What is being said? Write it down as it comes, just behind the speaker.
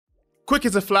Quick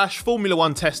as a flash, Formula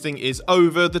 1 testing is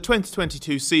over, the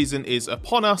 2022 season is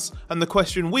upon us, and the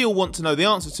question we all want to know the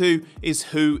answer to is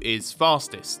who is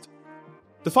fastest?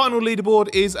 The final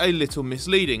leaderboard is a little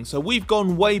misleading, so we've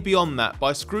gone way beyond that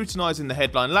by scrutinising the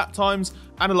headline lap times,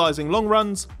 analysing long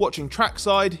runs, watching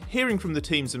trackside, hearing from the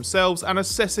teams themselves, and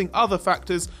assessing other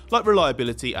factors like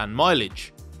reliability and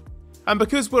mileage. And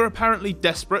because we're apparently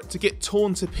desperate to get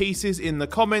torn to pieces in the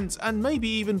comments and maybe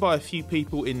even by a few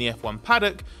people in the F1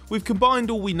 paddock, we've combined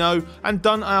all we know and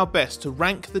done our best to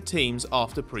rank the teams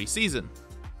after pre-season.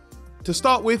 To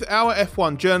start with, our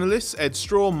F1 journalists Edd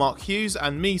Straw, Mark Hughes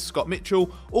and me, Scott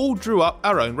Mitchell, all drew up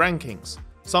our own rankings.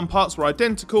 Some parts were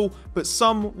identical, but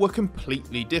some were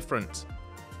completely different.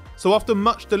 So after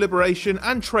much deliberation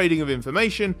and trading of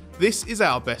information, this is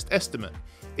our best estimate.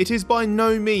 It is by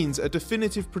no means a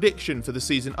definitive prediction for the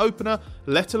season opener,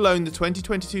 let alone the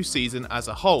 2022 season as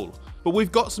a whole, but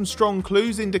we've got some strong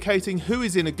clues indicating who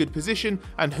is in a good position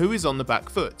and who is on the back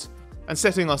foot. And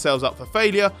setting ourselves up for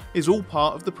failure is all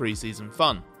part of the pre-season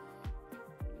fun.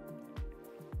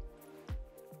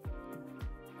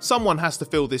 Someone has to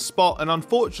fill this spot, and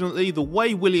unfortunately the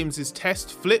way Williams'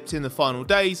 test flipped in the final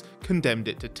days condemned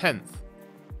it to 10th.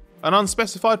 An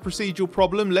unspecified procedural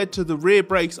problem led to the rear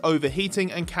brakes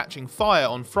overheating and catching fire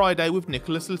on Friday with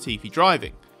Nicholas Latifi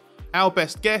driving. Our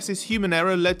best guess is human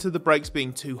error led to the brakes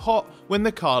being too hot when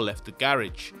the car left the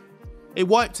garage. It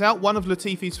wiped out one of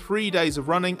Latifi's 3 days of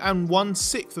running and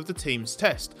 1/6 of the team's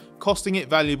test, costing it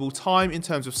valuable time in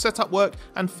terms of setup work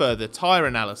and further tyre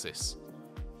analysis.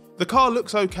 The car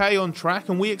looks okay on track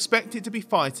and we expect it to be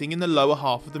fighting in the lower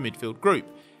half of the midfield group.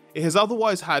 It has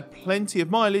otherwise had plenty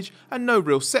of mileage and no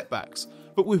real setbacks,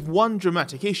 but with one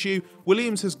dramatic issue,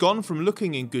 Williams has gone from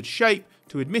looking in good shape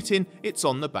to admitting it's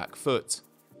on the back foot.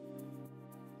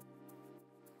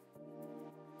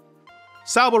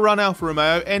 Sauber run Alfa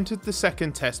Romeo entered the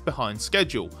second test behind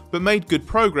schedule, but made good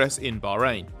progress in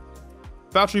Bahrain.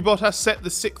 Valtteri Bottas set the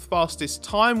 6th fastest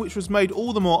time, which was made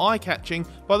all the more eye-catching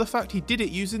by the fact he did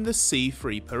it using the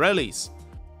C3 Pirellis.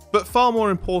 But far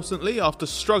more importantly, after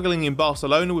struggling in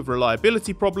Barcelona with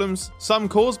reliability problems, some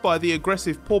caused by the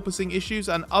aggressive porpoising issues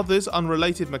and others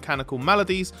unrelated mechanical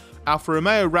maladies, Alfa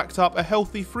Romeo racked up a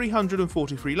healthy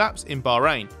 343 laps in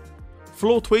Bahrain.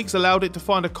 Floor tweaks allowed it to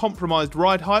find a compromised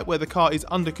ride height where the car is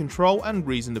under control and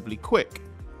reasonably quick.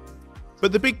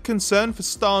 But the big concern for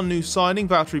star new signing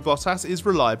Valtteri Bottas is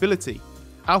reliability.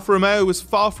 Alfa Romeo was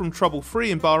far from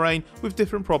trouble-free in Bahrain, with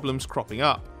different problems cropping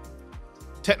up.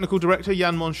 Technical director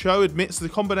Jan Monchaux admits the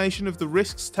combination of the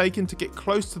risks taken to get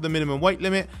close to the minimum weight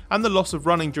limit and the loss of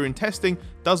running during testing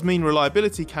does mean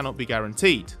reliability cannot be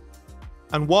guaranteed.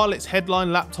 And while its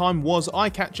headline lap time was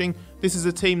eye-catching, this is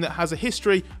a team that has a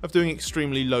history of doing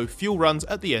extremely low fuel runs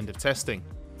at the end of testing.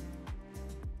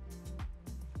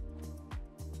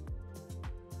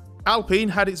 Alpine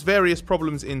had its various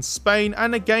problems in Spain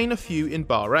and again a few in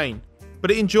Bahrain,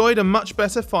 but it enjoyed a much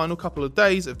better final couple of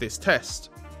days of this test.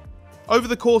 Over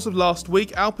the course of last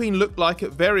week, Alpine looked like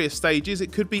at various stages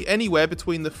it could be anywhere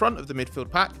between the front of the midfield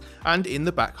pack and in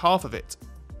the back half of it.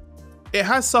 It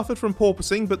has suffered from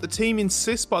porpoising, but the team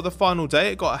insists by the final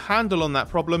day it got a handle on that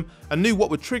problem and knew what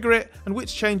would trigger it and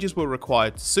which changes were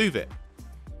required to soothe it.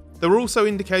 There were also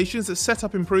indications that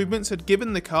setup improvements had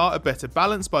given the car a better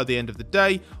balance by the end of the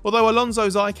day, although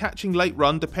Alonso's eye-catching late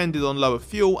run depended on lower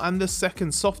fuel and the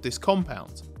second softest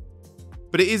compound.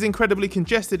 But it is incredibly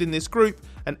congested in this group,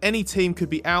 and any team could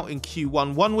be out in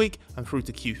Q1 one week and through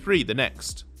to Q3 the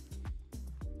next.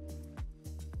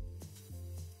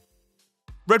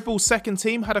 Red Bull's second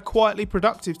team had a quietly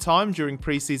productive time during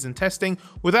pre-season testing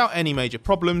without any major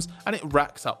problems, and it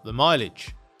racked up the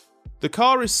mileage. The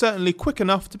car is certainly quick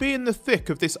enough to be in the thick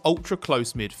of this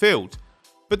ultra-close midfield.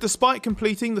 But despite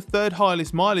completing the third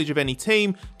highest mileage of any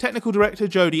team, technical director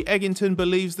Jody Eggington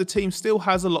believes the team still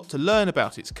has a lot to learn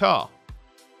about its car.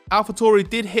 AlphaTauri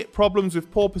did hit problems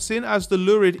with porpoising, as the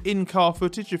lurid in-car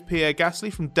footage of Pierre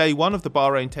Gasly from day one of the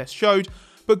Bahrain test showed,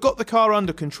 but got the car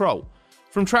under control.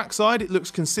 From trackside it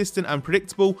looks consistent and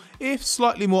predictable, if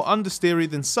slightly more understeery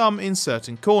than some in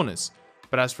certain corners.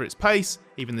 But as for its pace,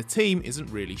 even the team isn't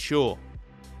really sure.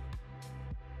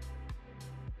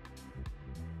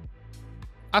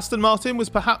 Aston Martin was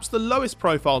perhaps the lowest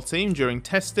profile team during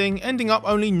testing, ending up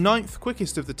only 9th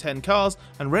quickest of the 10 cars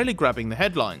and rarely grabbing the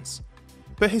headlines.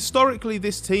 But historically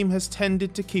this team has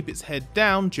tended to keep its head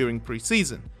down during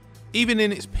pre-season. Even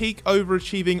in its peak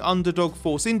overachieving underdog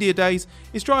Force India days,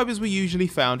 its drivers were usually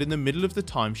found in the middle of the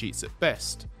timesheets at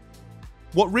best.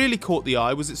 What really caught the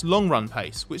eye was its long run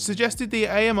pace, which suggested the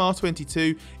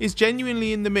AMR22 is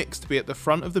genuinely in the mix to be at the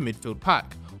front of the midfield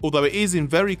pack, although it is in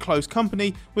very close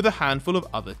company with a handful of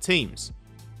other teams.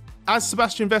 As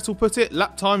Sebastian Vettel put it,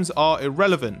 lap times are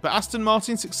irrelevant, but Aston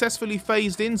Martin successfully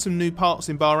phased in some new parts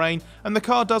in Bahrain and the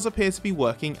car does appear to be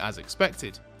working as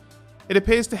expected. It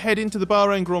appears to head into the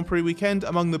Bahrain Grand Prix weekend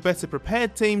among the better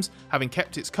prepared teams, having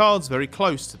kept its cards very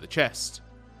close to the chest.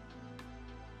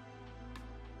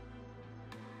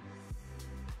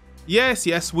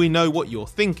 Yes, we know what you're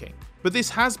thinking, but this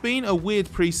has been a weird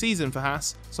pre-season for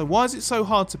Haas, so why is it so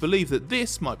hard to believe that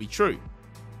this might be true?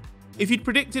 If you'd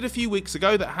predicted a few weeks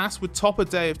ago that Haas would top a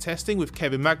day of testing with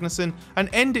Kevin Magnussen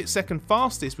and end its second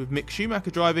fastest with Mick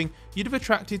Schumacher driving, you'd have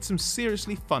attracted some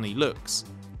seriously funny looks.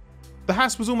 The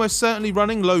Haas was almost certainly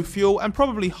running low fuel and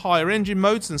probably higher engine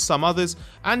modes than some others,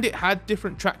 and it had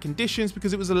different track conditions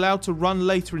because it was allowed to run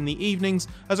later in the evenings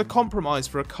as a compromise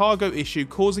for a cargo issue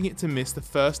causing it to miss the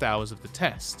first hours of the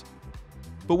test.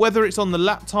 But whether it's on the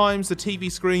lap times, the TV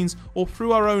screens, or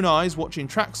through our own eyes watching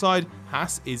trackside,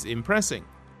 Haas is impressing.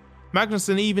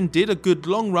 Magnussen even did a good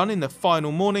long run in the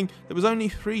final morning that was only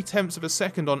 0.3 of a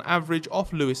second on average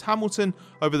off Lewis Hamilton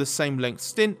over the same length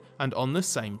stint and on the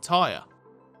same tyre.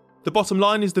 The bottom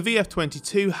line is the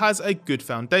VF22 has a good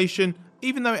foundation,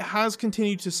 even though it has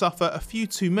continued to suffer a few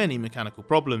too many mechanical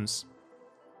problems.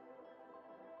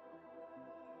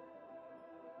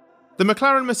 The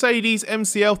McLaren Mercedes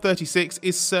MCL36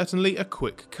 is certainly a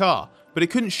quick car, but it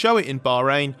couldn't show it in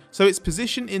Bahrain, so its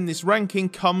position in this ranking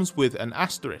comes with an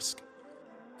asterisk.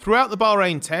 Throughout the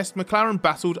Bahrain test, McLaren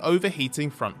battled overheating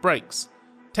front brakes.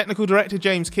 Technical Director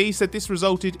James Key said this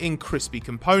resulted in crispy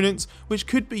components, which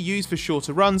could be used for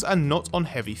shorter runs and not on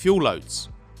heavy fuel loads.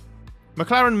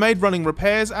 McLaren made running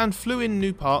repairs and flew in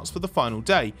new parts for the final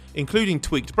day, including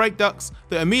tweaked brake ducts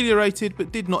that ameliorated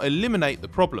but did not eliminate the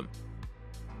problem.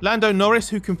 Lando Norris,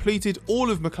 who completed all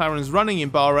of McLaren's running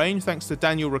in Bahrain thanks to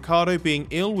Daniel Ricciardo being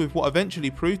ill with what eventually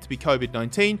proved to be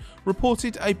COVID-19,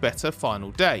 reported a better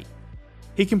final day.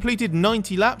 He completed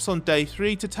 90 laps on day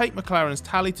 3 to take McLaren's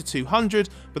tally to 200,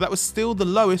 but that was still the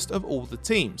lowest of all the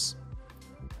teams.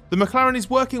 The McLaren is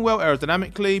working well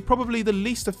aerodynamically, probably the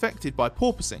least affected by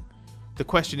porpoising. The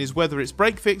question is whether its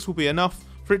brake fix will be enough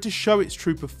for it to show its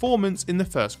true performance in the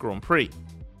first Grand Prix.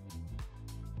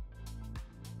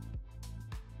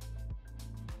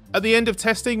 At the end of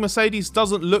testing, Mercedes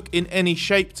doesn't look in any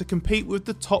shape to compete with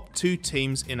the top 2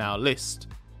 teams in our list.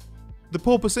 The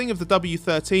porpoising of the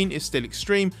W13 is still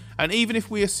extreme, and even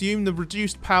if we assume the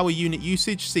reduced power unit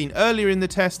usage seen earlier in the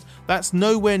test, that's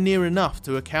nowhere near enough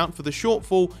to account for the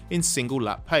shortfall in single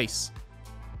lap pace.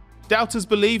 Doubters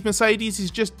believe Mercedes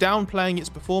is just downplaying its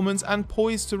performance and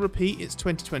poised to repeat its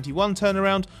 2021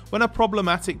 turnaround when a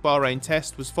problematic Bahrain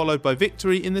test was followed by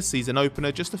victory in the season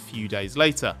opener just a few days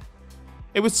later.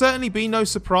 It would certainly be no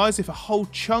surprise if a whole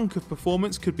chunk of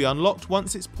performance could be unlocked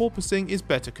once its porpoising is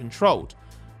better controlled.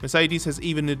 Mercedes has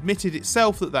even admitted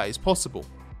itself that that is possible.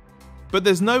 But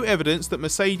there's no evidence that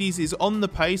Mercedes is on the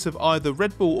pace of either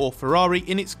Red Bull or Ferrari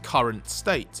in its current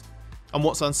state. And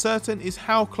what's uncertain is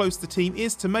how close the team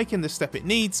is to making the step it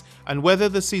needs and whether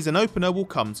the season opener will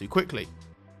come too quickly.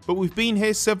 But we've been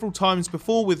here several times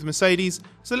before with Mercedes,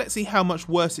 so let's see how much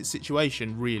worse its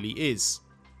situation really is.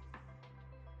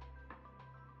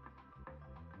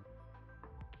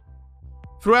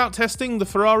 Throughout testing, the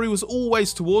Ferrari was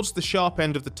always towards the sharp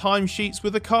end of the timesheets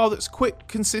with a car that's quick,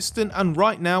 consistent and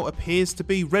right now appears to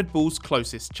be Red Bull's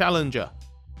closest challenger.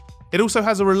 It also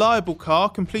has a reliable car,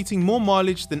 completing more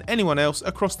mileage than anyone else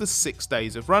across the 6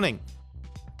 days of running.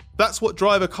 That's what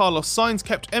driver Carlos Sainz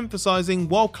kept emphasising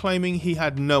while claiming he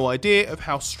had no idea of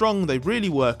how strong they really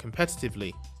were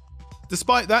competitively.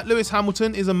 Despite that, Lewis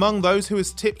Hamilton is among those who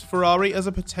has tipped Ferrari as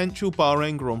a potential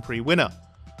Bahrain Grand Prix winner.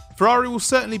 Ferrari will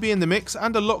certainly be in the mix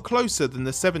and a lot closer than the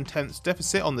 0.7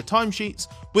 deficit on the timesheets,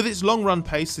 with its long run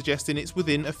pace suggesting it's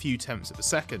within a few tenths of a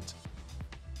second.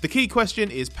 The key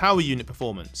question is power unit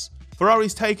performance.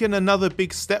 Ferrari's taken another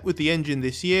big step with the engine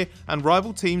this year and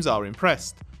rival teams are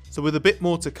impressed, so with a bit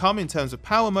more to come in terms of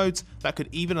power modes, that could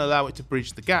even allow it to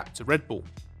bridge the gap to Red Bull.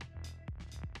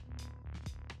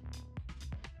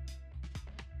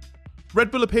 Red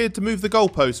Bull appeared to move the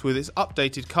goalposts with its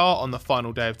updated car on the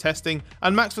final day of testing,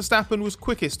 and Max Verstappen was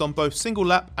quickest on both single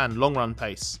lap and long run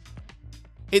pace.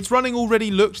 Its running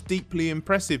already looked deeply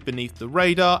impressive beneath the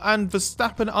radar, and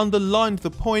Verstappen underlined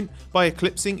the point by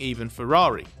eclipsing even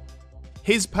Ferrari.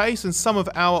 His pace and some of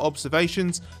our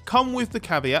observations come with the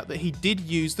caveat that he did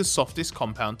use the softest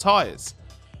compound tyres.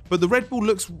 But the Red Bull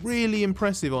looks really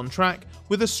impressive on track,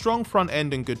 with a strong front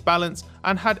end and good balance,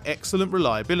 and had excellent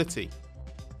reliability.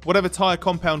 Whatever tyre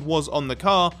compound was on the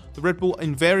car, the Red Bull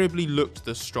invariably looked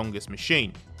the strongest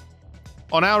machine.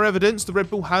 On our evidence, the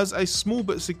Red Bull has a small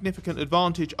but significant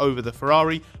advantage over the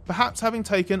Ferrari, perhaps having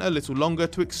taken a little longer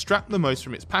to extract the most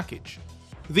from its package.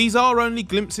 These are only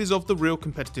glimpses of the real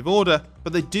competitive order,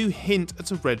 but they do hint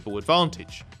at a Red Bull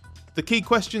advantage. The key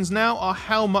questions now are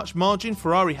how much margin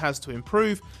Ferrari has to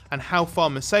improve and how far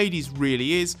Mercedes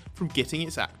really is from getting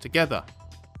its act together.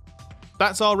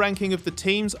 That's our ranking of the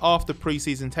teams after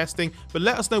pre-season testing, but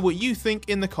let us know what you think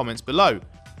in the comments below.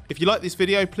 If you like this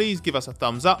video, please give us a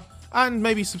thumbs up and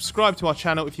maybe subscribe to our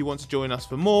channel if you want to join us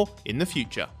for more in the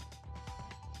future.